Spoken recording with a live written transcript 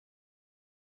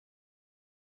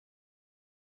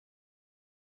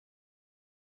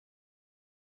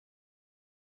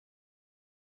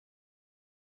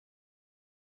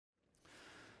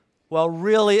Well,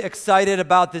 really excited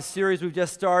about this series we've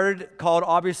just started called,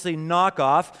 obviously,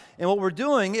 Knockoff. And what we're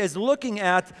doing is looking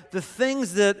at the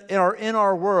things that are in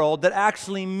our world that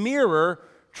actually mirror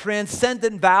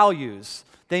transcendent values.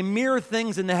 They mirror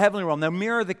things in the heavenly realm. They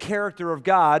mirror the character of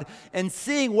God, and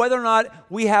seeing whether or not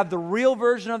we have the real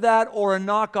version of that or a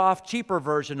knockoff, cheaper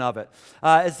version of it.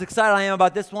 As excited I am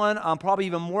about this one, I'm probably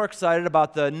even more excited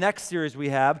about the next series we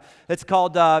have. It's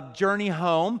called Journey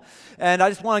Home. And I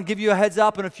just want to give you a heads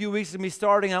up. In a few weeks, it's going to be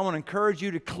starting. I want to encourage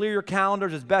you to clear your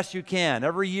calendars as best you can.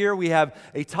 Every year, we have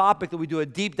a topic that we do a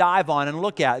deep dive on and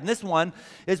look at. And this one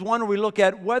is one where we look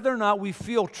at whether or not we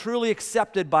feel truly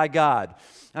accepted by God.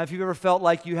 Now, if you've ever felt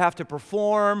like you have to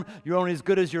perform, you're only as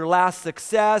good as your last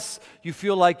success, you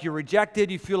feel like you're rejected,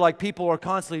 you feel like people are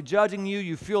constantly judging you,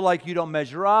 you feel like you don't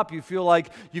measure up, you feel like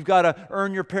you've got to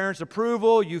earn your parents'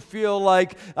 approval, you feel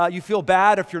like you feel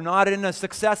bad if you're not in a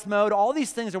success mode. All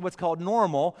these things are what's called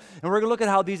normal, and we're going to look at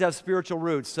how these have spiritual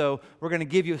roots. So we're going to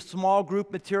give you small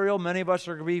group material. Many of us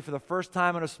are going to be for the first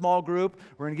time in a small group.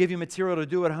 We're going to give you material to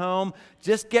do at home.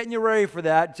 Just getting you ready for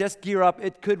that. Just gear up.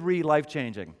 It could be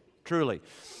life-changing. Truly.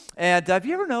 And have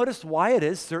you ever noticed why it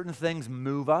is certain things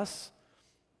move us?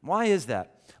 Why is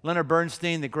that? Leonard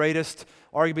Bernstein,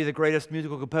 arguably the greatest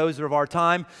musical composer of our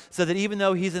time, said that even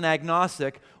though he's an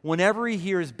agnostic, whenever he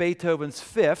hears Beethoven's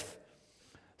Fifth,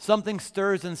 something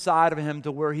stirs inside of him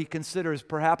to where he considers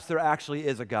perhaps there actually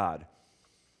is a God.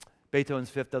 Beethoven's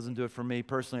Fifth doesn't do it for me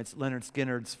personally. It's Leonard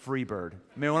Skinner's Freebird.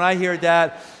 I mean, when I hear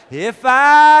that, if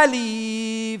I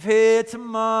leave here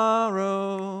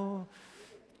tomorrow...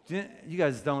 You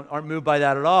guys aren't moved by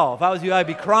that at all. If I was you, I'd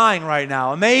be crying right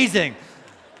now. Amazing.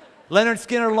 Leonard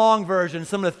Skinner long version,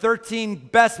 some of the 13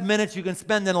 best minutes you can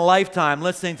spend in a lifetime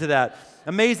listening to that.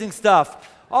 Amazing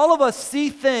stuff. All of us see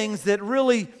things that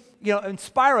really,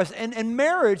 inspire us. And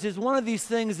marriage is one of these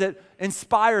things that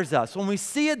inspires us. When we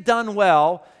see it done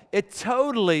well, it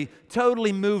totally,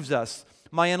 totally moves us.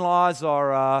 My in-laws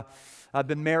are... I've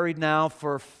been married now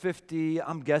for 57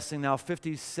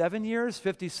 years,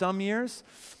 50-some years.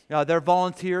 They're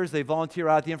volunteers. They volunteer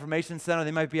out at the information center.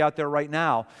 They might be out there right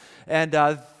now. And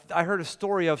I heard a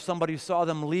story of somebody who saw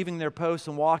them leaving their post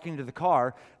and walking to the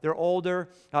car. They're older.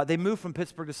 They moved from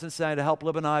Pittsburgh to Cincinnati to help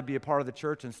Lib and I be a part of the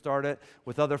church and start it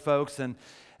with other folks. And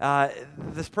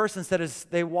this person said as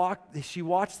she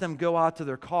watched them go out to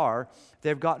their car.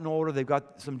 They've gotten older. They've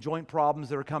got some joint problems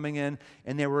that are coming in.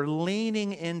 And they were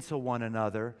leaning into one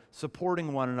another,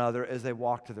 supporting one another as they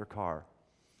walked to their car.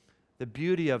 The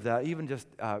beauty of that, even just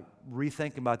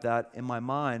rethinking about that in my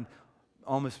mind,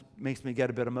 almost makes me get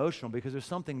a bit emotional because there's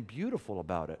something beautiful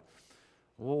about it.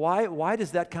 Well, why does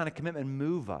that kind of commitment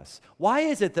move us? Why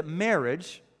is it that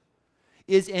marriage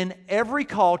is in every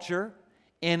culture,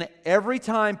 in every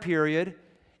time period,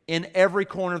 in every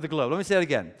corner of the globe? Let me say it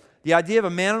again. The idea of a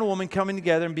man and a woman coming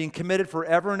together and being committed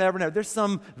forever and ever and ever. There's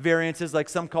some variances, like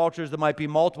some cultures that might be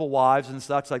multiple wives and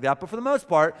such like that, but for the most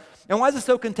part, and why is it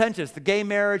so contentious? The gay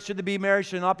marriage, should they be married,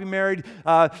 should they not be married?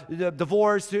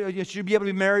 Divorce, you should be able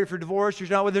to be married if you're divorced, you're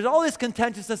not. There's all this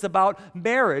contentiousness about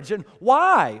marriage, and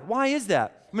why? Why is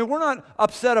that? I mean, we're not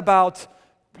upset about,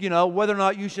 whether or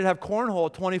not you should have cornhole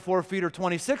at 24 feet or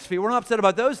 26 feet. We're not upset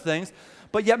about those things,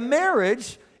 but yet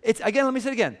marriage, let me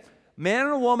say it again. Man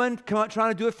and a woman trying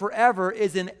to do it forever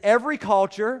is in every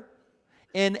culture,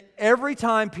 in every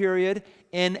time period,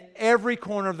 in every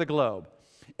corner of the globe.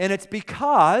 And it's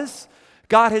because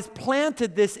God has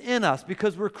planted this in us,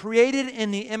 because we're created in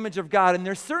the image of God. And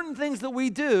there's certain things that we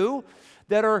do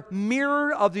that are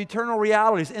mirror of the eternal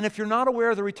realities. And if you're not aware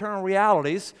of the eternal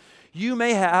realities, you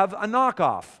may have a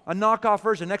knockoff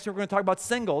version. Next we're going to talk about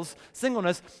singleness,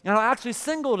 and how actually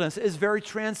singleness is very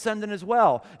transcendent as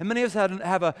well. And many of us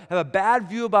have a bad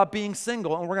view about being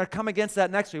single, and we're going to come against that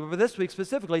next week. But for this week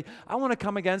specifically, I want to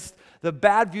come against the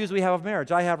bad views we have of marriage.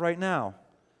 I have right now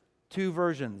 2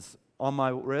 versions on my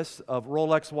wrist of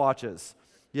Rolex watches.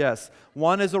 Yes,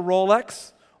 one is a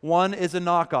Rolex, one is a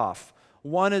knockoff.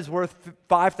 One is worth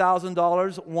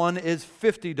 $5,000, one is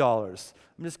 $50.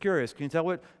 I'm just curious. Can you tell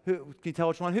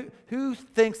which one? Who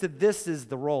thinks that this is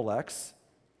the Rolex?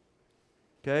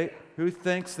 Okay. Who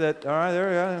thinks that? All right,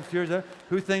 there we go.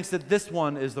 Who thinks that this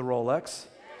one is the Rolex?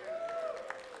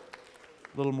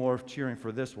 A little more cheering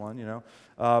for this one,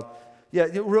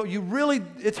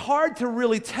 it's hard to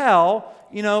really tell,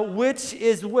 which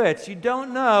is which. You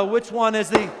don't know which one is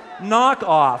the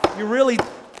knockoff.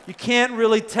 You can't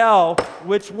really tell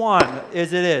which one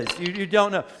it is. You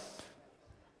don't know.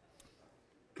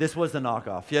 This was the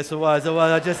knockoff. Yes, it was.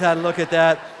 I just had a look at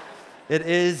that. It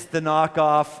is the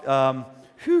knockoff.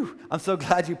 I'm so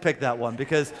glad you picked that one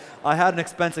because I had an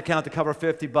expense account to cover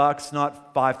 $50,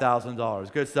 not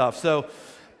 $5,000. Good stuff. So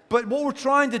But what we're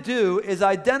trying to do is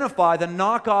identify the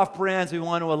knockoff brands. We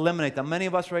want to eliminate them. Many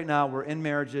of us right now, we're in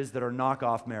marriages that are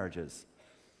knockoff marriages.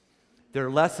 They're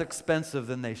less expensive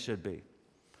than they should be.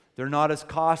 They're not as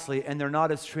costly, and they're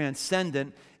not as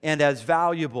transcendent and as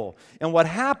valuable. And what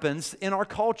happens in our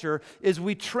culture is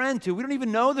we trend to, we don't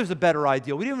even know there's a better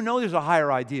ideal. We don't even know there's a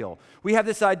higher ideal. We have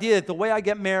this idea that the way I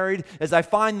get married is I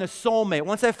find the soulmate.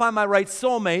 Once I find my right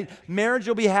soulmate, marriage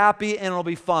will be happy and it'll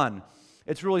be fun.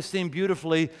 It's really seen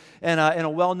beautifully in a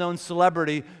well-known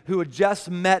celebrity who had just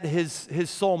met his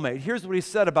soulmate. Here's what he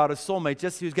said about his soulmate,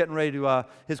 just as he was getting ready to,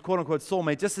 his quote-unquote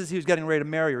soulmate, just as he was getting ready to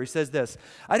marry her. He says this,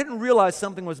 "I didn't realize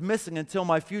something was missing until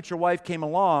my future wife came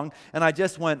along, and I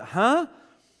just went, huh?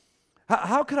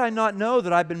 How could I not know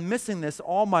that I've been missing this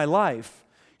all my life?"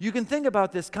 You can think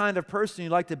about this kind of person you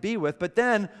like to be with, but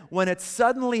then when it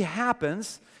suddenly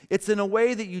happens, it's in a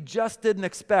way that you just didn't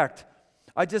expect.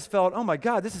 I just felt, oh my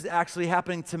God, this is actually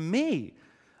happening to me.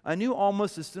 I knew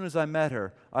almost as soon as I met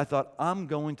her, I thought, I'm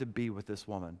going to be with this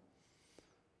woman.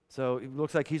 So it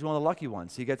looks like he's one of the lucky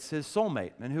ones. He gets his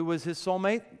soulmate. And who was his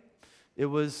soulmate? It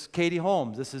was Katie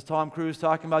Holmes. This is Tom Cruise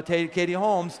talking about Katie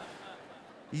Holmes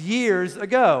years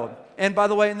ago. And by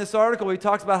the way, in this article, he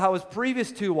talks about how his previous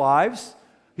two wives,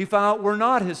 he found out were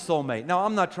not his soulmate. Now,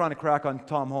 I'm not trying to crack on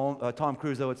Tom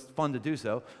Cruise, though it's fun to do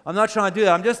so. I'm not trying to do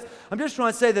that. I'm just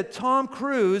trying to say that Tom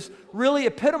Cruise really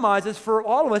epitomizes for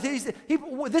all of us.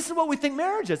 This is what we think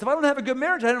marriage is. If I don't have a good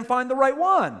marriage, I didn't find the right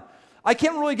one. I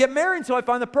can't really get married until I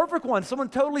find the perfect one. Someone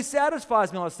totally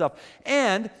satisfies me, all that stuff.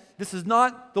 And this is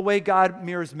not the way God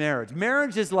mirrors marriage.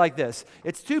 Marriage is like this.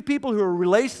 It's two people who are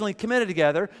relationally committed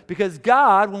together because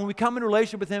God, when we come in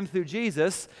relationship with Him through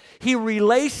Jesus, He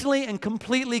relationally and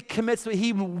completely commits.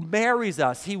 He marries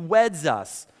us. He weds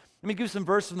us. Let me give you some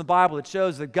verses from the Bible that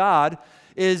shows that God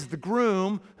is the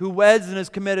groom who weds and is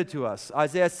committed to us.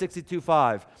 Isaiah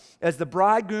 62:5. As the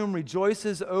bridegroom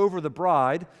rejoices over the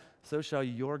bride, so shall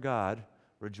your God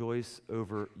rejoice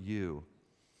over you.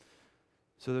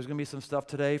 So there's going to be some stuff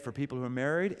today for people who are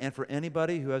married and for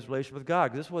anybody who has a relationship with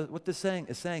God. Because what this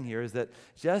is saying here is that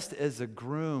just as a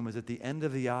groom is at the end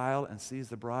of the aisle and sees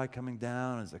the bride coming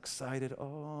down and is excited,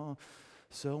 oh,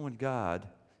 so when God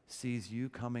sees you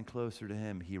coming closer to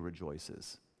Him, He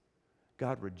rejoices.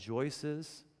 God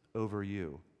rejoices over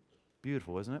you.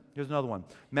 Beautiful, isn't it? Here's another one.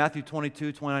 Matthew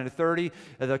 22:29-30.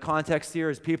 The context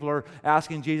here is people are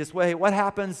asking Jesus, well, hey, what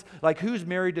happens? Like, who's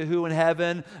married to who in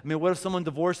heaven? I mean, what if someone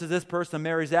divorces this person and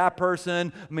marries that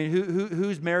person? I mean,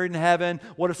 who's married in heaven?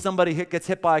 What if somebody gets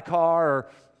hit by a car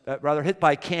or rather hit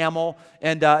by a camel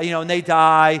and, and they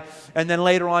die? And then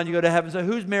later on you go to heaven. So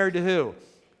who's married to who?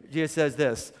 Jesus says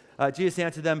this. Jesus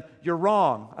answered them, you're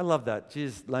wrong. I love that.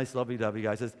 Jesus, nice lovey-dovey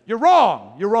guy, says, you're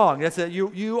wrong. You're wrong. That's it.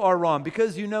 You are wrong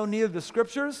because you know neither the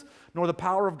Scriptures nor the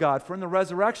power of God. For in the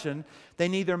resurrection, they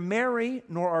neither marry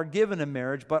nor are given in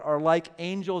marriage, but are like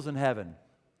angels in heaven.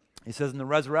 He says in the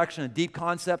resurrection, a deep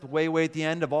concept way at the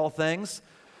end of all things,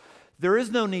 there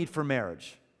is no need for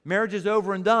marriage. Marriage is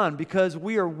over and done because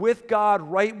we are with God,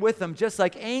 right with Him, just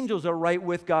like angels are right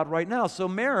with God right now. So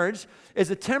marriage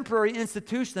is a temporary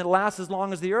institution that lasts as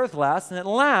long as the earth lasts, and it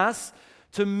lasts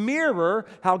to mirror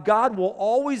how God will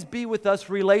always be with us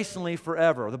relationally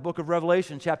forever. The book of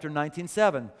Revelation, chapter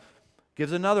 19:7,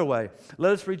 gives another way.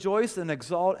 Let us rejoice and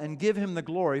exalt and give Him the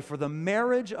glory, for the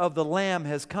marriage of the Lamb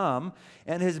has come,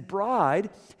 and His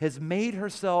bride has made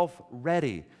herself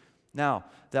ready. Now,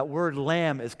 that word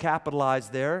lamb is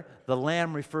capitalized there. The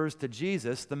lamb refers to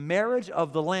Jesus, the marriage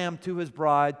of the Lamb to His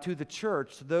bride, to the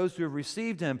church, to those who have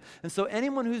received Him. And so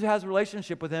anyone who has a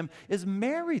relationship with Him is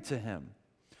married to Him.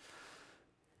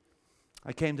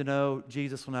 I came to know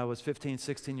Jesus when I was 15,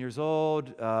 16 years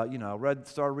old.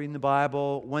 Started reading the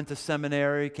Bible, went to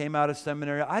seminary, came out of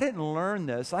seminary. I didn't learn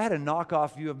this. I had a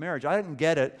knockoff view of marriage. I didn't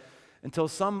get it until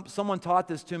someone taught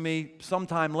this to me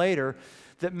sometime later,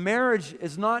 that marriage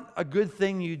is not a good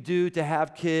thing you do to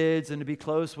have kids and to be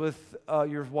close with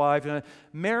your wife.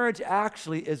 Marriage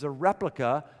actually is a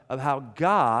replica of how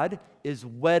God is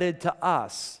wedded to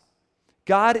us.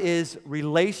 God is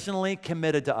relationally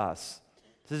committed to us.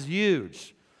 This is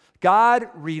huge. God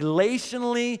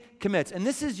relationally commits. And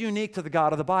this is unique to the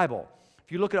God of the Bible.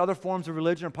 If you look at other forms of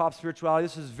religion or pop spirituality,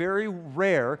 this is very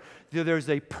rare. There's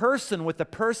a person with a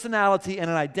personality and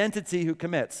an identity who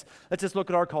commits. Let's just look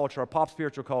at our culture, our pop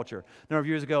spiritual culture. A number of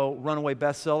years ago, runaway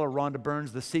bestseller, Rhonda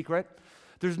Byrne's The Secret.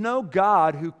 There's no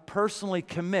God who personally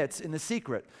commits in The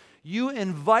Secret. You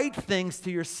invite things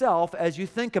to yourself as you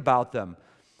think about them.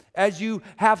 As you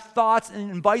have thoughts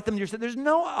and invite them to yourself. There's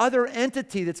no other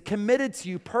entity that's committed to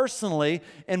you personally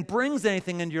and brings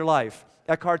anything into your life.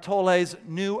 Eckhart Tolle's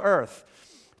New Earth.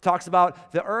 talks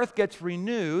about the earth gets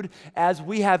renewed as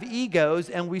we have egos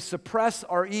and we suppress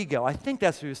our ego. I think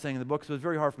that's what he was saying in the book, so it was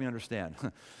very hard for me to understand.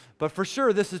 But for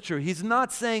sure, this is true. He's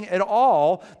not saying at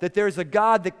all that there's a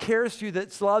God that cares for you,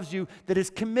 that loves you, that is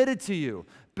committed to you.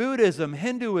 Buddhism,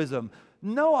 Hinduism,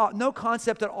 no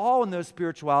concept at all in those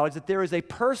spiritualities that there is a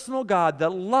personal God that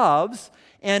loves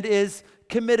and is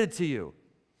committed to you.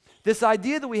 This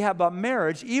idea that we have about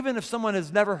marriage, even if someone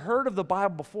has never heard of the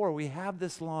Bible before, we have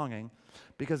this longing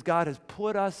because God has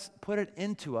put it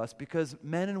into us, because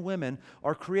men and women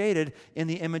are created in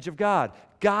the image of God.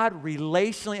 God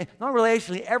relationally, not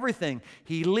relationally, everything.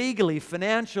 He legally,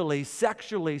 financially,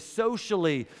 sexually,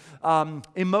 socially,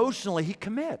 emotionally, He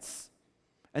commits.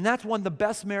 And that's when the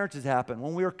best marriages happen,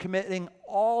 when we are committing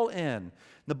all in.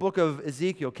 The book of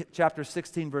Ezekiel, chapter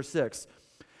 16, verse 6,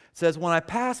 says, "When I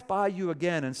passed by you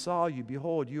again and saw you,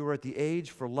 behold, you were at the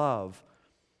age for love.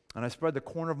 And I spread the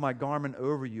corner of my garment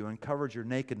over you and covered your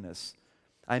nakedness.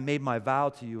 I made my vow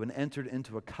to you and entered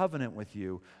into a covenant with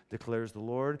you, declares the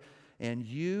Lord, and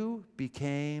you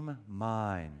became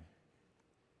mine."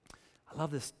 I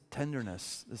love this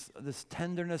tenderness, this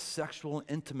tenderness, sexual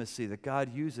intimacy that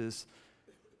God uses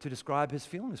to describe His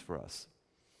feelings for us.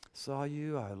 Saw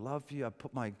you, I love you,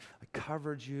 I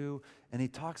covered you. And He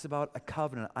talks about a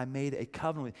covenant. I made a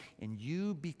covenant with you, and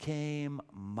you became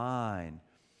mine.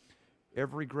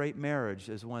 Every great marriage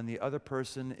is when the other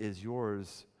person is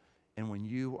yours and when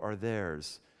you are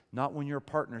theirs. Not when you're a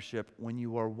partnership, when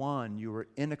you are one, you are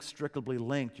inextricably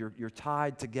linked, you're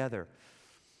tied together.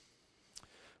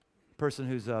 Person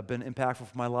who's been impactful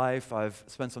for my life, I've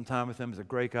spent some time with him. He's a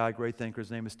great guy, great thinker.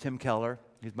 His name is Tim Keller.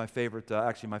 He's my favorite,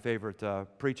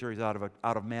 preacher. He's out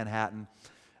of Manhattan.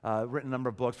 Written a number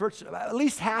of books. At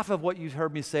least half of what you've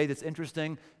heard me say that's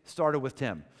interesting started with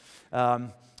Tim.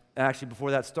 Actually,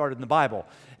 before that started in the Bible.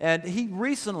 And he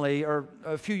recently, or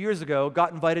a few years ago,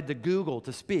 got invited to Google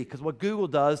to speak. Because what Google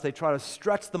does, they try to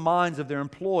stretch the minds of their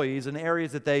employees in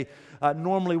areas that they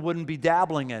normally wouldn't be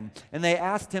dabbling in. And they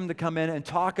asked him to come in and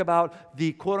talk about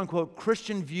the quote-unquote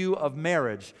Christian view of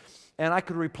marriage. And I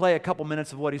could replay a couple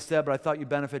minutes of what he said, but I thought you'd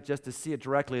benefit just to see it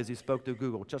directly as he spoke to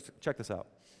Google. Just check this out.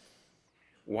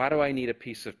 Why do I need a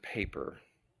piece of paper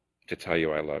to tell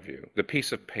you I love you? The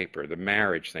piece of paper, the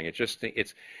marriage thing,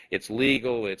 it's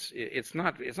legal, it's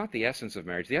not the essence of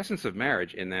marriage. The essence of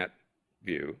marriage in that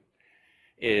view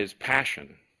is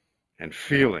passion and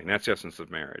feeling. That's the essence of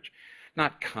marriage,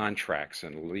 not contracts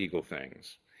and legal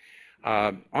things.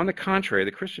 On the contrary,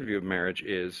 the Christian view of marriage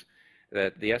is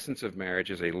that the essence of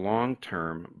marriage is a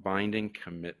long-term binding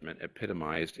commitment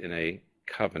epitomized in a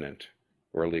covenant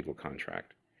or a legal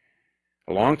contract.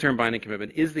 A long-term binding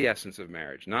commitment is the essence of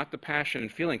marriage, not the passion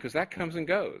and feeling, because that comes and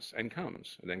goes, and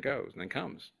comes, and then goes, and then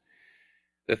comes.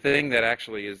 The thing that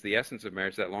actually is the essence of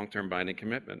marriage is that long-term binding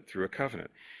commitment through a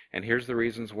covenant. And here's the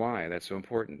reasons why that's so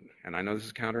important. And I know this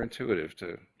is counterintuitive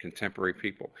to contemporary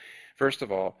people. First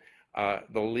of all,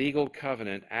 the legal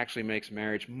covenant actually makes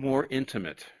marriage more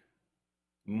intimate,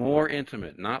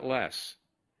 not less.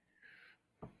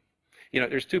 You know,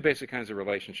 there's two basic kinds of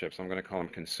relationships. I'm going to call them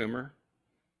consumer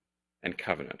and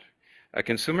covenant. A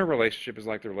consumer relationship is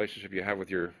like the relationship you have with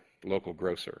your local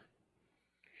grocer.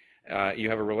 You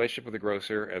have a relationship with the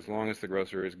grocer as long as the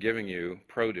grocer is giving you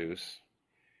produce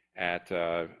at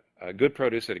good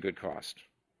produce at a good cost.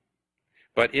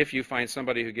 But if you find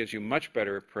somebody who gives you much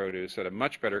better produce at a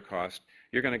much better cost,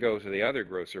 you're going to go to the other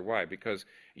grocer. Why? Because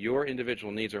your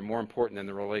individual needs are more important than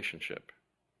the relationship.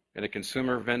 In a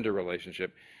consumer-vendor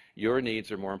relationship, your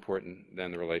needs are more important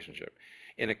than the relationship.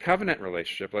 In a covenant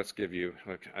relationship, let's give you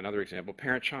another example,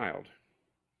 parent-child.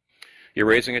 You're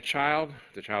raising a child,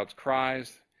 the child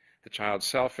cries, the child's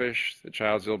selfish, the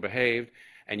child's ill-behaved,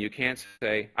 and you can't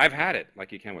say, I've had it,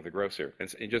 like you can with a grocer, and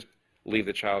just leave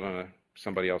the child on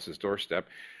somebody else's doorstep.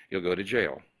 You'll go to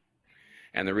jail.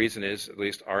 And the reason is, at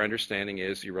least our understanding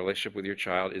is, your relationship with your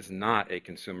child is not a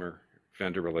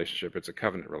consumer-vendor relationship, it's a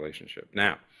covenant relationship.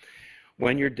 Now,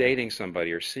 when you're dating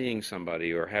somebody or seeing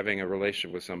somebody or having a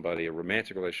relationship with somebody, a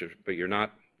romantic relationship, but you're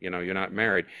not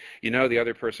married, the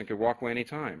other person could walk away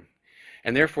anytime.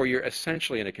 And therefore, you're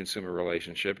essentially in a consumer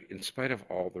relationship in spite of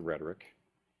all the rhetoric.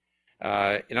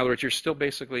 In other words, you're still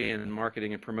basically in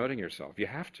marketing and promoting yourself. You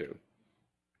have to.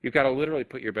 You've got to literally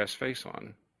put your best face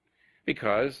on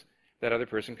because that other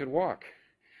person could walk.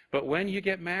 But when you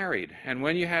get married and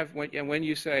when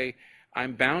you say,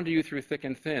 I'm bound to you through thick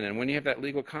and thin, and when you have that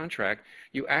legal contract,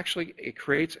 it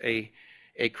creates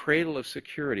a cradle of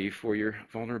security for your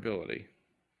vulnerability.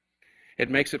 It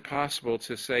makes it possible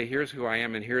to say, here's who I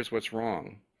am and here's what's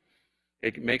wrong.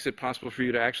 It makes it possible for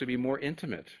you to actually be more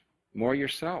intimate, more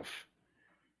yourself.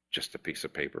 Just a piece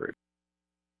of paper.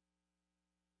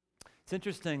 It's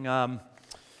interesting.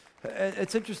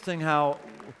 It's interesting how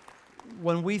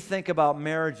when we think about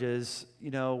marriages,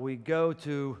 we go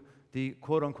to the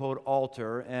quote-unquote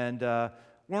altar, and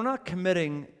we're not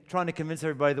trying to convince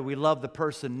everybody that we love the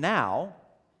person now.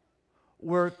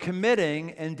 We're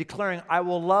committing and declaring, I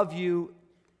will love you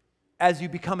as you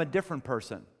become a different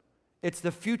person. It's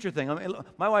the future thing. I mean,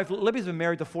 my wife, Libby's been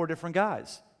married to 4 different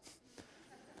guys.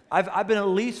 I've been at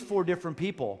least 4 different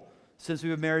people since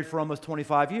we've been married for almost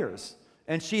 25 years.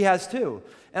 And she has too.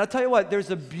 And I'll tell you what, there's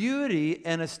a beauty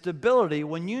and a stability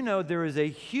when you know there is a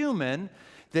human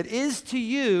that is to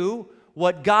you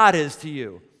what God is to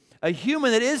you. A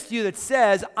human that is to you that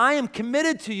says, I am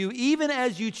committed to you even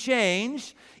as you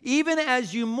change, even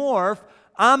as you morph,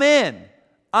 I'm in.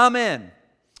 I'm in.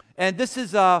 And this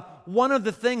is one of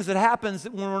the things that happens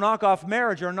when we're knock off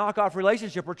marriage or a knock off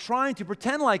relationship. We're trying to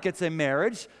pretend like it's a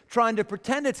marriage, trying to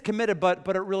pretend it's committed, but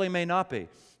it really may not be.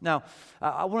 Now,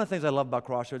 one of the things I love about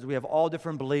Crossroads, we have all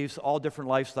different beliefs, all different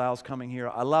lifestyles coming here.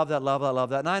 I love that, love that, love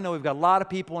that. And I know we've got a lot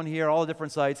of people in here, all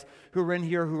different sites, who are in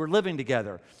here who are living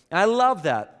together. And I love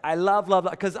that. I love that,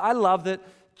 because I love that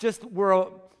we're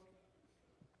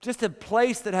just a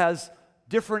place that has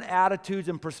different attitudes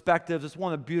and perspectives. It's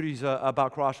one of the beauties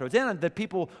about Crossroads. And that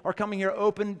people are coming here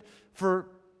open for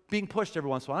being pushed every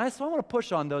once in a while. So I want to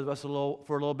push on those of us for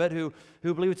a little bit who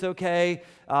believe it's okay.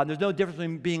 There's no difference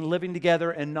between being living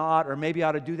together and not, or maybe I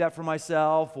ought to do that for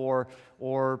myself, or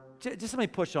just let me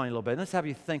push on you a little bit. Let's have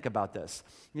you think about this.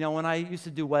 When I used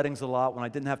to do weddings a lot, when I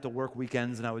didn't have to work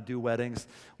weekends and I would do weddings,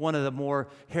 one of the more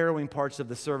harrowing parts of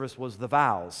the service was the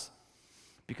vows.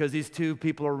 Because these 2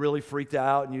 people are really freaked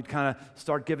out, and you'd kind of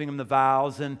start giving them the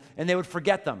vows, and they would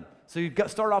forget them. So you'd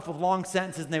start off with long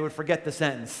sentences, and they would forget the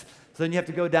sentence. So then you have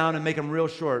to go down and make them real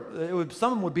short.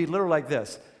 Some of them would be literally like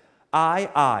this.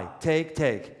 I,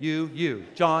 take, you,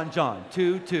 John,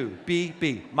 2,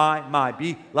 be, my,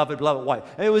 beloved, wife.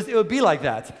 It would be like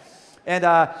that. And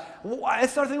I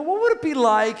started thinking, what would it be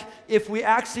like if we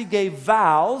actually gave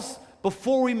vows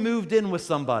before we moved in with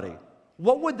somebody?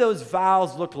 What would those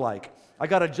vows look like? I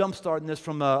got a jump start in this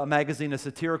from a magazine, a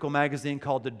satirical magazine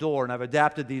called The Door, and I've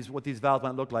adapted what these vows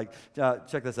might look like.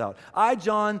 Check this out. I,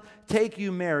 John, take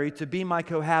you, Mary, to be my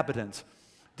cohabitant,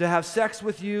 to have sex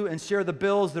with you and share the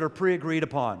bills that are pre-agreed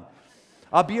upon.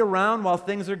 I'll be around while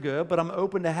things are good, but I'm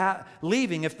open to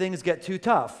leaving if things get too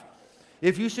tough.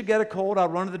 If you should get a cold, I'll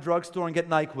run to the drugstore and get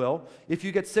NyQuil. If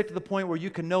you get sick to the point where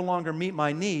you can no longer meet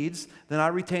my needs, then I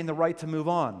retain the right to move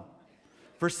on.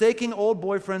 Forsaking old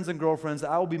boyfriends and girlfriends,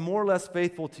 I will be more or less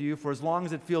faithful to you for as long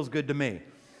as it feels good to me.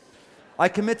 I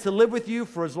commit to live with you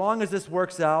for as long as this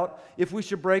works out. If we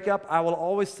should break up, I will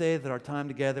always say that our time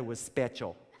together was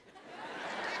special.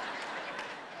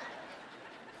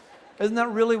 Isn't that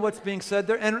really what's being said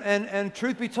there? And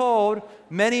truth be told,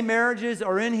 many marriages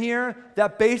are in here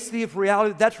that basically, if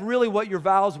reality, that's really what your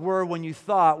vows were when you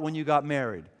got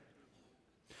married.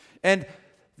 And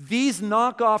these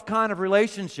knockoff kind of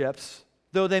relationships,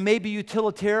 though they may be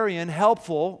utilitarian,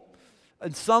 helpful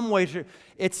in some ways,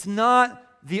 it's not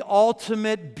the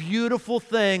ultimate beautiful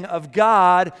thing of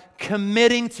God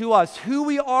committing to us, who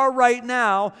we are right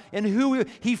now and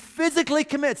He physically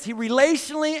commits. He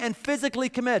relationally and physically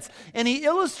commits. And He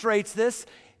illustrates this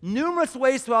numerous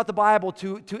ways throughout the Bible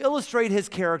to illustrate His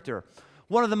character.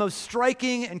 One of the most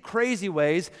striking and crazy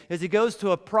ways is He goes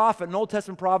to a prophet, an Old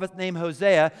Testament prophet named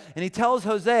Hosea, and He tells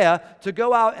Hosea to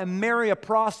go out and marry a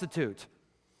prostitute.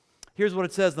 Here's what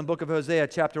it says in the book of Hosea,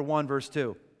 chapter 1, verse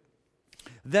 2.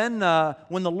 Then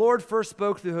when the Lord first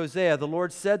spoke through Hosea, the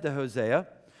Lord said to Hosea,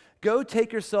 "Go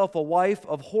take yourself a wife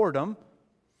of whoredom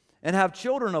and have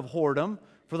children of whoredom,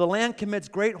 for the land commits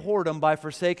great whoredom by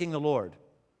forsaking the Lord."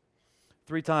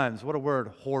 3 times. What a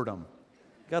word, whoredom.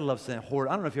 Gotta love saying whoredom.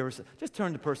 I don't know if you ever just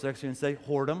turn to the person next to you and say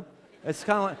whoredom. It's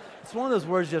kind of like, it's one of those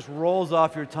words that just rolls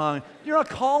off your tongue. You're not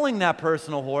calling that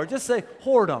person a whore. Just say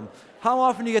whoredom. How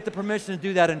often do you get the permission to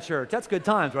do that in church? That's good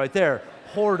times right there.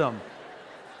 Whoredom.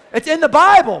 It's in the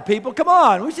Bible, people. Come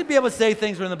on. We should be able to say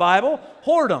things that are in the Bible.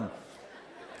 Whoredom.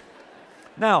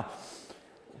 Now,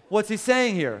 what's he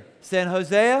saying here? Saying,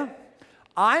 Hosea,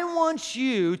 I want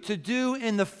you to do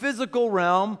in the physical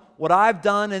realm what I've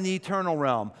done in the eternal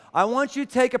realm. I want you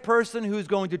to take a person who's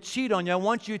going to cheat on you. I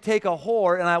want you to take a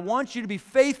whore, and I want you to be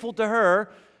faithful to her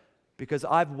because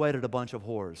I've wedded a bunch of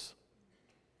whores.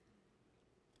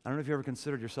 I don't know if you ever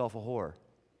considered yourself a whore.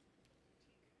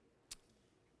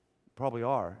 Probably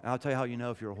are. And I'll tell you how you know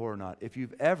if you're a whore or not. If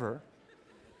you've ever...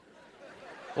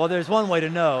 Well, there's one way to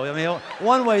know. I mean,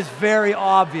 one way is very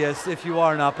obvious if you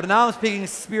are or not. But now I'm speaking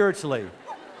spiritually.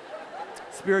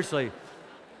 Spiritually.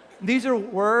 These are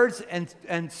words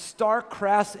and stark,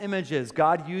 crass images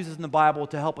God uses in the Bible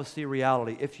to help us see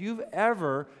reality. If you've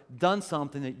ever done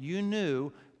something that you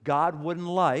knew God wouldn't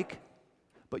like,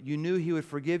 but you knew He would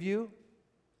forgive you,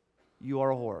 you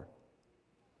are a whore.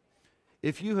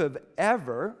 If you have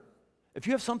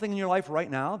something in your life right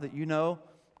now that you know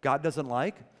God doesn't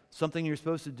like, something you're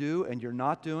supposed to do and you're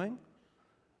not doing,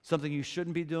 something you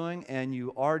shouldn't be doing and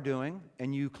you are doing,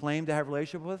 and you claim to have a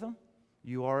relationship with Him,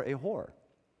 you are a whore.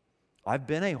 I've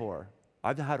been a whore.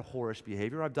 I've had whorish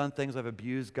behavior. I've done things. I've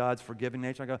abused God's forgiving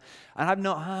nature. I go, and I've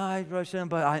no, I really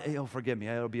shouldn't, but He'll forgive me.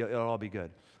 It'll all be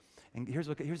good. And here's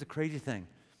the crazy thing.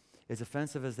 As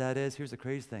offensive as that is, here's the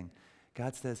crazy thing.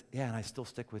 God says, yeah, and I still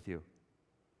stick with you.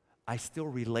 I still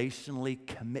relationally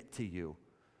commit to you.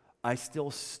 I still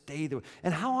stay there.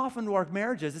 And how often do our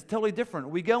marriages? It's totally different.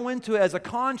 We go into it as a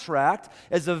contract,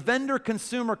 as a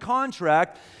vendor-consumer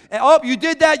contract. And, oh, you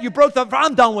did that. You broke the.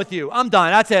 I'm done with you. I'm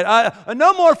done. That's it.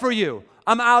 No more for you.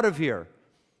 I'm out of here.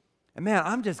 And man,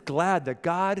 I'm just glad that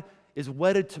God is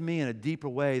wedded to me in a deeper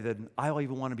way than I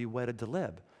even want to be wedded to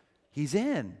Lib. He's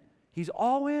in. He's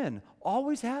all in.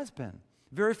 Always has been.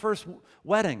 Very first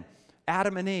wedding,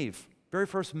 Adam and Eve. Very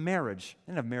first marriage.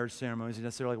 They didn't have marriage ceremonies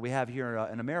necessarily like we have here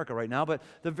in America right now, but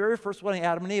the very first wedding,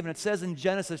 Adam and Eve. And it says in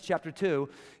Genesis chapter 2,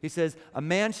 he says, a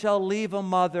man shall leave his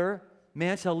mother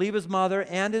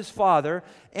and his father,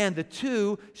 and the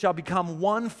two shall become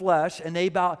one flesh, and they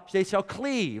shall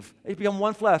cleave. They become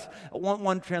one flesh.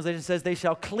 One translation says they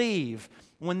shall cleave.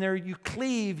 When you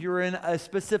cleave, you're in a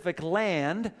specific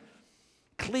land.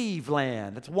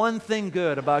 Cleveland. That's one thing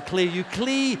good about cleave. You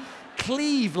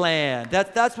Cleveland.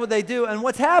 That's what they do. And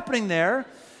what's happening there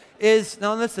is,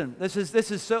 now listen, this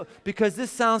is so, because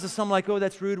this sounds to some like, oh,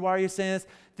 that's rude. Why are you saying this?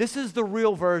 This is the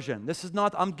real version. This is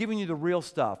not, I'm giving you the real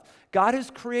stuff. God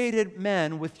has created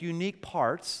men with unique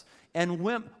parts and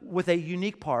with a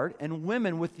unique part, and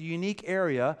women with the unique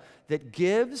area that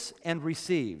gives and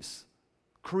receives.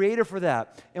 Creator for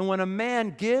that. And when a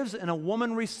man gives and a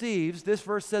woman receives, this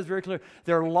verse says very clearly,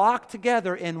 they're locked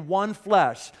together in one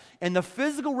flesh. And the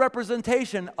physical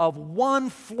representation of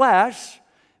one flesh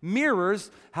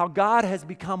mirrors how God has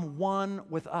become one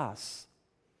with us.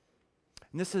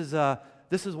 And this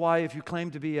is why if you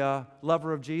claim to be a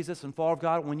lover of Jesus and follower of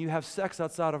God, when you have sex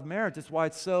outside of marriage, that's why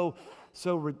it's so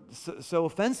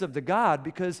offensive to God,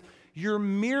 because you're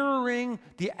mirroring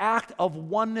the act of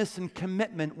oneness and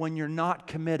commitment when you're not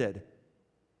committed.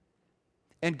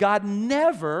 And God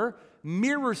never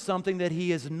mirrors something that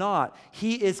He is not.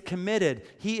 He is committed.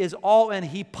 He is all in.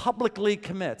 He publicly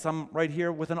commits. I'm right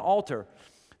here with an altar.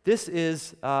 This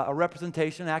is a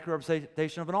representation, accurate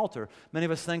representation of an altar. Many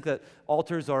of us think that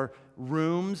altars are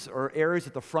rooms or areas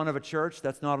at the front of a church.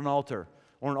 That's not an altar.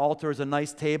 Or an altar is a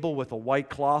nice table with a white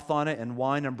cloth on it and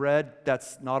wine and bread.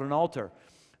 That's not an altar.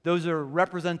 Those are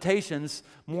representations,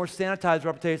 more sanitized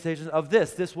representations of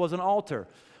this. This was an altar.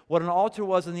 What an altar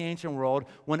was in the ancient world,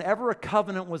 whenever a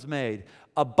covenant was made,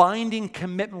 a binding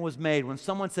commitment was made, when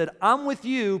someone said, I'm with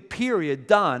you, period,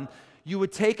 done, you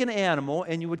would take an animal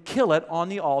and you would kill it on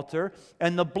the altar,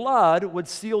 and the blood would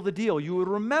seal the deal. You would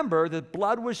remember that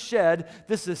blood was shed.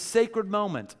 This is a sacred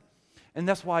moment. And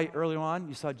that's why earlier on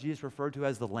you saw Jesus referred to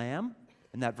as the Lamb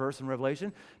in that verse in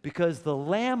Revelation, because the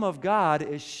Lamb of God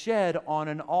is shed on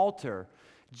an altar.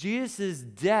 Jesus'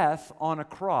 death on a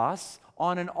cross,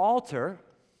 on an altar,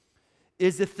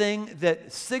 is the thing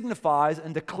that signifies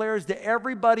and declares to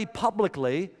everybody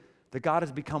publicly that God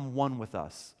has become one with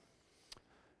us.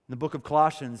 In the book of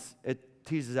Colossians, it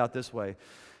teases out this way.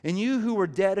 And you who were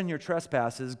dead in your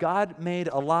trespasses, God made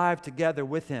alive together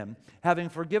with Him, having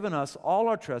forgiven us all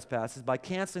our trespasses by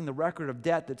canceling the record of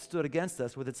debt that stood against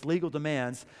us with its legal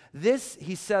demands. This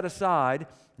He set aside,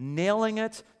 nailing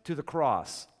it to the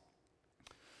cross.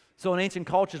 So in ancient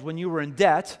cultures, when you were in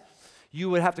debt, you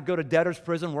would have to go to debtor's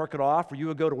prison, work it off, or you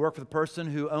would go to work for the person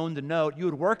who owned the note. You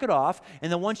would work it off,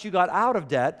 and then once you got out of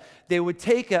debt, they would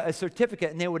take a certificate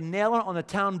and they would nail it on the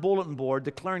town bulletin board,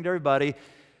 declaring to everybody,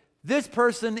 this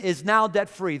person is now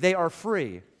debt-free. They are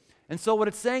free. And so what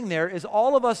it's saying there is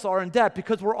all of us are in debt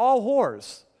because we're all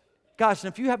whores. Gosh,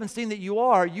 and if you haven't seen that you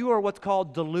are what's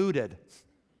called deluded.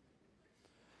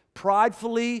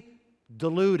 Pridefully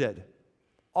deluded.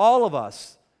 All of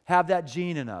us have that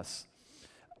gene in us,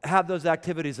 have those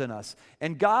activities in us.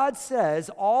 And God says,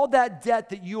 all that debt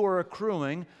that you are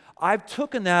accruing, I've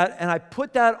taken that and I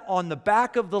put that on the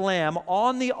back of the Lamb,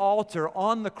 on the altar,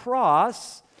 on the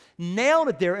cross, nailed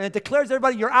it there, and it declares to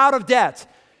everybody, you're out of debt.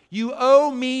 You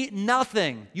owe me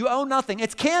nothing. You owe nothing.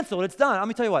 It's canceled. It's done. Let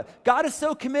me tell you what. God is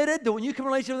so committed that when you come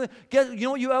in relationship with Him, you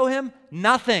know what you owe Him?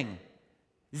 Nothing.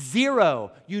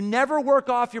 Zero. You never work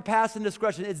off your past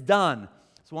indiscretion. It's done.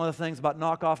 That's It's one of the things about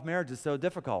knockoff marriage is so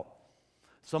difficult.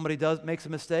 Somebody makes a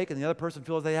mistake, and the other person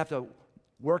feels they have to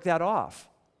work that off.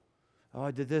 Oh,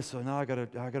 I did this, so now I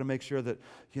gotta make sure that,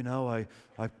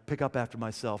 I pick up after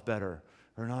myself better.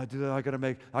 Or no, I gotta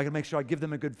make sure I give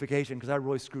them a good vacation because I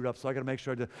really screwed up. So I gotta make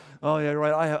sure oh yeah,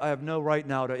 right. I have no right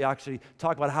now to actually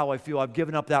talk about how I feel. I've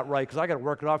given up that right because I gotta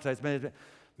work it off today.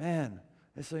 Man,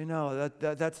 so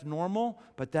that's normal,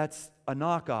 but that's a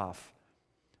knockoff.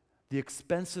 The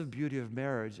expensive beauty of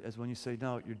marriage is when you say,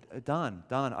 no, you're done.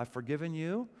 I've forgiven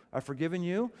you,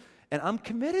 and I'm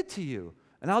committed to you.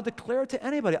 And I'll declare it to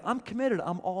anybody. I'm committed.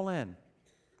 I'm all in. Isn't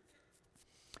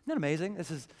that amazing?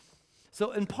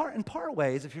 So in part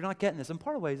ways, if you're not getting this, in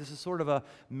part of ways, this is sort of a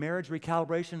marriage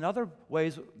recalibration. In other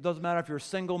ways, it doesn't matter if you're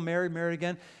single, married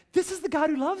the this is the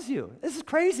God who loves you. This is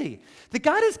crazy. The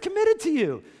God is committed to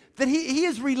you. That he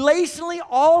is relationally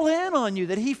all in on you,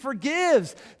 that he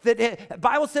forgives. The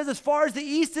Bible says as far as the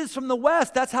east is from the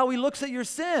west, that's how he looks at your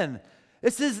sin.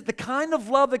 This is the kind of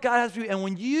love that God has for you. And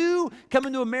when you come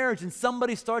into a marriage and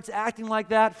somebody starts acting like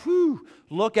that,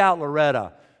 look out,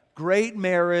 Loretta. Great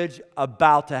marriage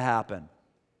about to happen.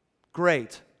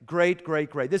 Great.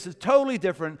 This is totally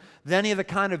different than any of the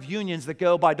kind of unions that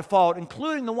go by default,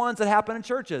 including the ones that happen in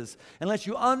churches. Unless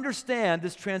you understand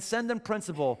this transcendent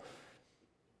principle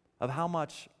of how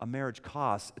much a marriage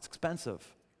costs. It's expensive,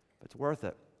 but it's worth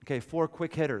it. Okay, 4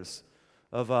 quick hitters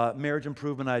of marriage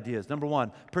improvement ideas. Number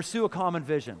 1, pursue a common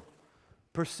vision.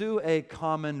 Pursue a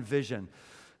common vision.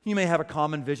 You may have a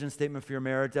common vision statement for your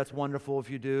marriage. That's wonderful if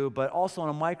you do, but also on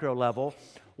a micro level,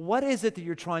 what is it that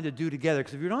you're trying to do together?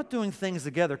 Because if you're not doing things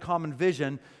together, common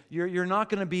vision, you're not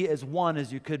going to be as one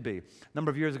as you could be. A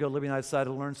number of years ago, Libby and I decided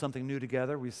to learn something new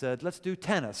together. We said, let's do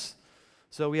tennis.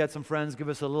 So we had some friends give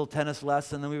us a little tennis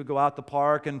lesson, then we would go out the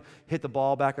park and hit the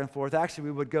ball back and forth. Actually,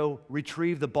 we would go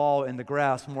retrieve the ball in the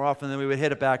grass more often than we would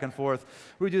hit it back and forth.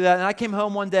 We would do that, and I came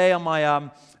home one day on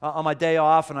my day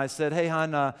off, and I said, hey,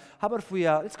 hon, how about if we,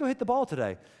 let's go hit the ball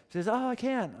today? She says, oh, I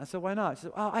can. I said, why not? She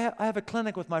said, oh, I have a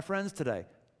clinic with my friends today.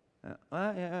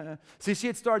 See, she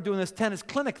had started doing this tennis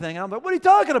clinic thing. I'm like, what are you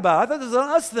talking about? I thought this was an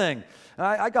us thing. And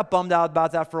I got bummed out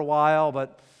about that for a while,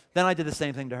 but then I did the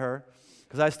same thing to her.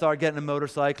 Because I started getting into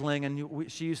motorcycling,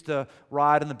 and she used to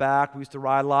ride in the back. We used to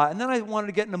ride a lot. And then I wanted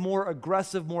to get into more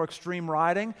aggressive, more extreme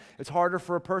riding. It's harder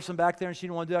for a person back there, and she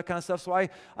didn't want to do that kind of stuff. So I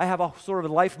have a sort of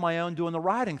a life of my own doing the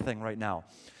riding thing right now.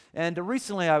 And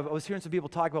recently I was hearing some people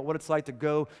talk about what it's like to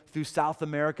go through South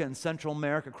America and Central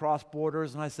America, cross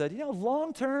borders. And I said,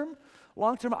 long-term,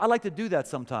 I'd like to do that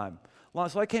sometime.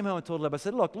 So I came home and told Lib, I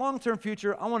said, look, long-term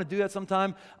future, I want to do that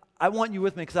sometime. I want you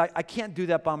with me because I can't do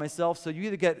that by myself. So you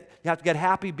have to get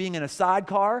happy being in a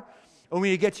sidecar, or we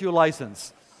need to get you a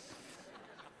license.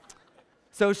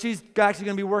 So she's actually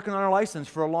going to be working on her license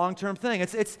for a long-term thing.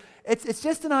 It's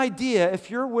just an idea.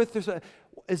 If you're with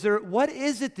what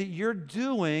is it that you're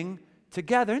doing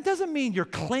together? It doesn't mean you're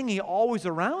clingy always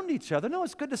around each other. No,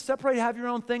 it's good to separate, have your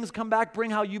own things, come back, bring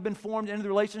how you've been formed into the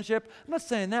relationship. I'm not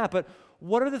saying that, but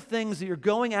what are the things that you're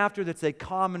going after that's a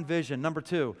common vision? Number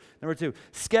two,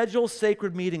 schedule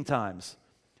sacred meeting times.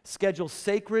 Schedule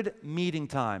sacred meeting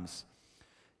times.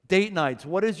 Date nights.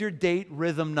 What is your date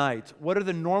rhythm night? What are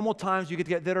the normal times you get to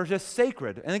get that are just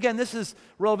sacred? And again, this is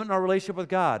relevant in our relationship with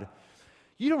God.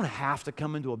 You don't have to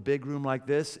come into a big room like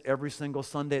this every single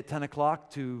Sunday at 10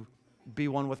 o'clock to be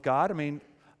one with God. I mean,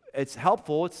 it's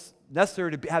helpful. It's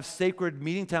necessary to have sacred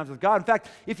meeting times with God. In fact,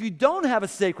 if you don't have a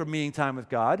sacred meeting time with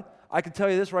God, I can tell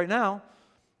you this right now,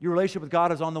 your relationship with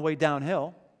God is on the way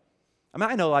downhill. I mean,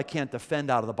 I know I can't defend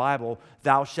out of the Bible,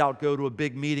 thou shalt go to a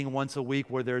big meeting once a week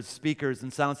where there's speakers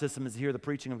and sound systems to hear the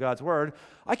preaching of God's word.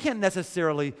 I can't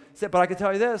necessarily say, but I can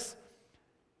tell you this,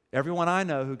 everyone I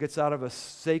know who gets out of a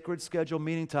sacred scheduled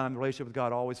meeting time, the relationship with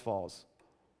God always falls.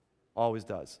 Always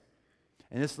does.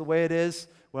 And this is the way it is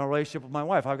with our relationship with my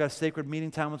wife. I've got a sacred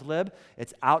meeting time with Lib.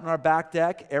 It's out in our back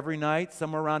deck every night,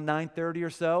 somewhere around 9:30 or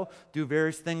so. Do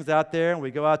various things out there, and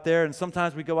we go out there, and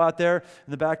sometimes we go out there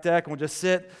in the back deck, and we'll just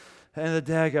sit, and the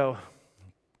day I go,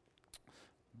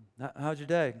 how's your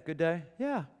day? Good day?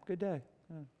 Yeah, good day.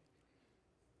 Yeah.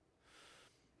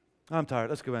 I'm tired.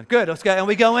 Let's go in. Good. Let's go. And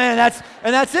we go in, and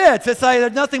that's it. It's like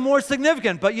there's nothing more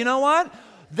significant. But you know what?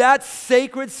 That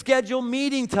sacred scheduled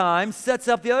meeting time sets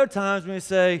up the other times when we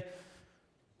say,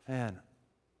 man,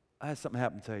 I had something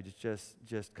happen today.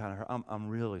 Just kind of hurt. I'm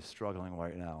really struggling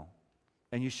right now.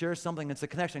 And you share something that's a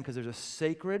connection because there's a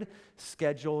sacred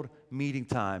scheduled meeting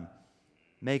time.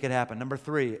 Make it happen. Number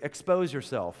 3, expose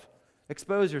yourself.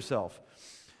 Expose yourself.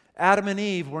 Adam and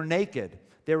Eve were naked.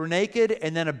 They were naked,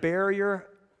 and then a barrier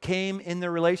came in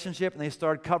their relationship, and they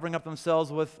started covering up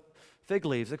themselves with fig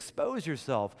leaves. Expose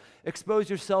yourself. Expose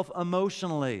yourself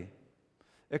emotionally.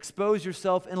 Expose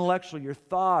yourself intellectually, your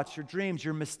thoughts, your dreams,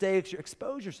 your mistakes, your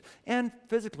exposures, and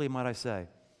physically, might I say.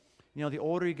 You know, the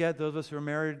older you get, those of us who are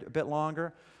married a bit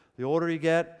longer, the older you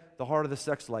get, the harder the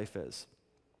sex life is.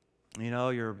 You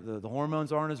know, the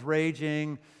hormones aren't as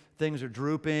raging, things are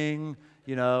drooping,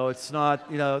 you know, it's not,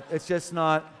 you know, it's just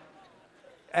not.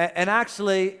 And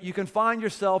actually, you can find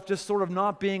yourself just sort of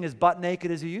not being as butt naked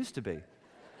as you used to be.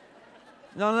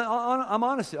 No, I'm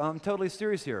honest, I'm totally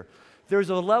serious here. There's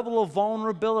a level of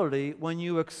vulnerability when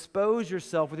you expose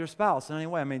yourself with your spouse. And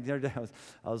anyway, I mean, the other day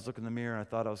I was looking in the mirror and I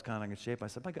thought I was kind of in good shape. I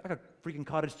said, I got freaking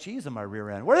cottage cheese on my rear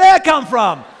end. Where did that come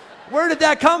from? Where did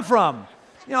that come from?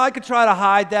 You know, I could try to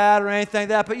hide that or anything like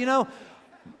that, but you know,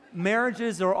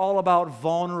 marriages are all about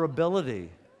vulnerability.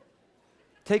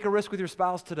 Take a risk with your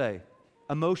spouse today,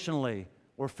 emotionally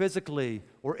or physically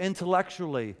or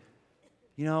intellectually.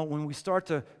 You know, when we start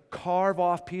to carve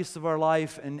off pieces of our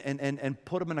life and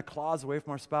put them in a closet away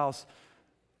from our spouse,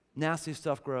 nasty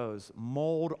stuff grows.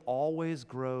 Mold always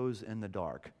grows in the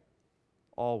dark.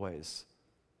 Always.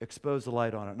 Expose the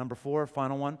light on it. Number 4,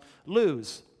 final one,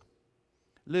 lose.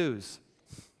 Lose.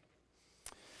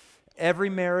 Every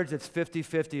marriage that's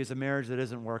 50-50 is a marriage that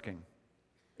isn't working.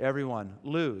 Everyone.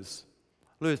 Lose.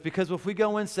 Lose. Because if we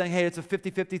go in saying, hey, it's a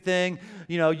 50-50 thing,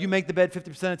 you know, you make the bed 50%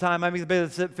 of the time, I make the bed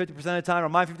 50% of the time, or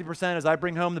my 50% is I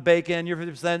bring home the bacon, your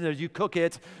 50% is you cook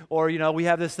it, or, you know, we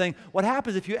have this thing. What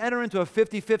happens if you enter into a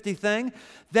 50-50 thing,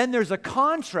 then there's a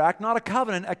contract, not a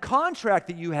covenant, a contract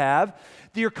that you have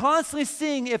that you're constantly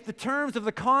seeing if the terms of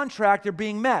the contract are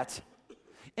being met.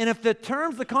 And if the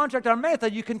terms of the contract are met,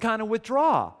 then you can kind of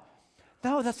withdraw.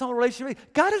 No, that's not a relationship.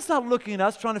 God is not looking at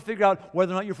us trying to figure out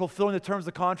whether or not you're fulfilling the terms of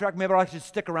the contract. Maybe I should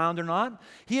stick around or not.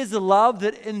 He is the love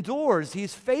that endures.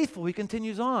 He's faithful. He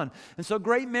continues on. And so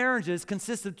great marriages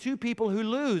consist of 2 people who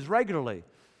lose regularly.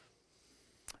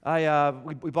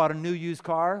 We bought a new used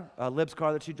car, Lib's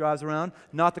car that she drives around.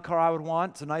 Not the car I would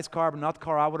want. It's a nice car, but not the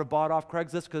car I would have bought off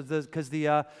Craigslist because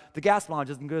the gas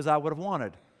mileage isn't good as I would have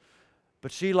wanted.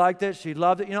 But she liked it. She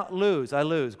loved it. You know, I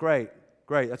lose. Great.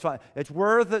 That's fine. It's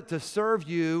worth it to serve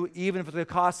you, even if it's going to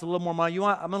cost a little more money.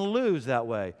 I'm going to lose that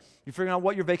way. You're figuring out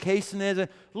what your vacation is.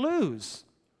 Lose.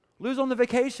 Lose on the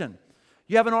vacation.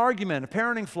 You have an argument, a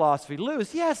parenting philosophy.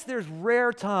 Lose. Yes, there's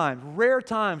rare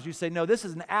times you say, no, this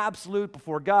is an absolute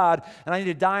before God, and I need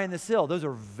to die in this hill. Those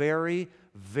are very,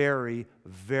 very,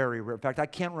 very rare. In fact, I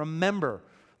can't remember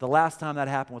the last time that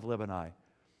happened with Lib and I.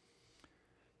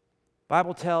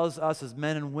 Bible tells us as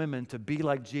men and women to be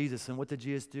like Jesus. And what did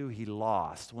Jesus do? He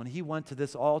lost. When he went to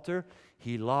this altar,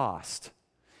 he lost.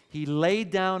 He laid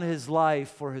down his life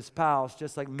for his spouse,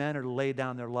 just like men are to lay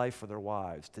down their life for their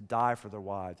wives, to die for their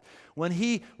wives. When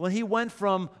he went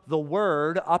from the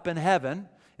Word up in heaven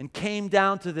and came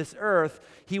down to this earth,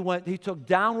 he took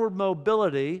downward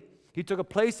mobility. He took a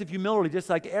place of humility, just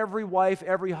like every wife,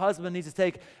 every husband needs to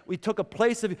take. We took a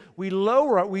place of, we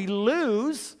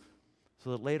lose, so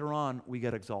that later on we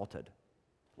get exalted.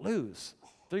 Lose.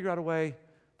 Figure out a way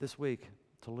this week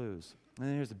to lose. And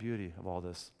then here's the beauty of all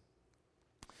this.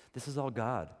 This is all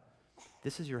God.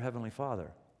 This is your Heavenly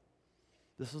Father.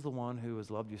 This is the one who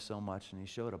has loved you so much, and He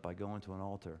showed up by going to an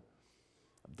altar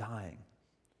of dying.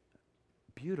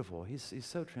 Beautiful. He's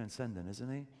so transcendent,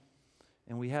 isn't He?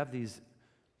 And we have these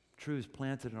truths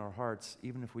planted in our hearts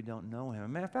even if we don't know Him. As a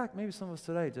matter of fact, maybe some of us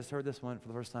today just heard this one for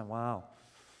the first time. Wow.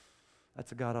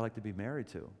 That's a God I'd like to be married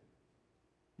to.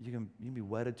 You can be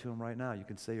wedded to Him right now. You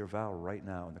can say your vow right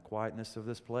now. In the quietness of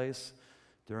this place,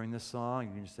 during this song,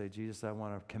 you can just say, Jesus, I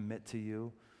want to commit to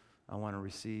you. I want to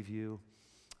receive you.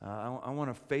 I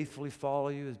want to faithfully follow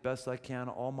you as best I can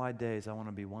all my days. I want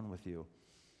to be one with you.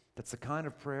 That's the kind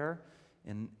of prayer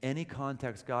in any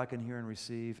context God can hear and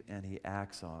receive, and He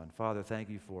acts on. Father, thank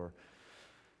you for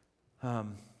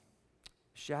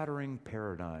shattering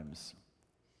paradigms.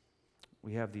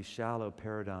 We have these shallow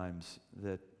paradigms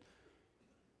that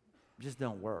just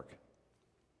don't work.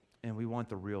 And we want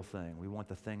the real thing. We want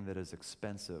the thing that is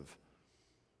expensive,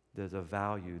 that's of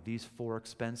value. These 4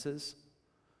 expenses,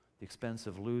 the expense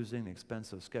of losing, the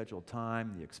expense of scheduled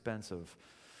time, the expense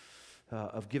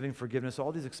of giving forgiveness,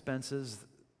 all these expenses,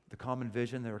 the common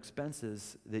vision, they're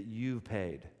expenses that you've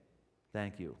paid.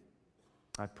 Thank you.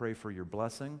 I pray for your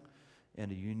blessing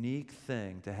and a unique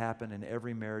thing to happen in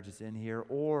every marriage that's in here,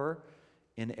 or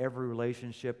in every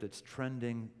relationship that's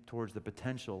trending towards the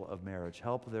potential of marriage.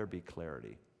 Help there be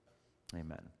clarity.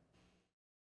 Amen.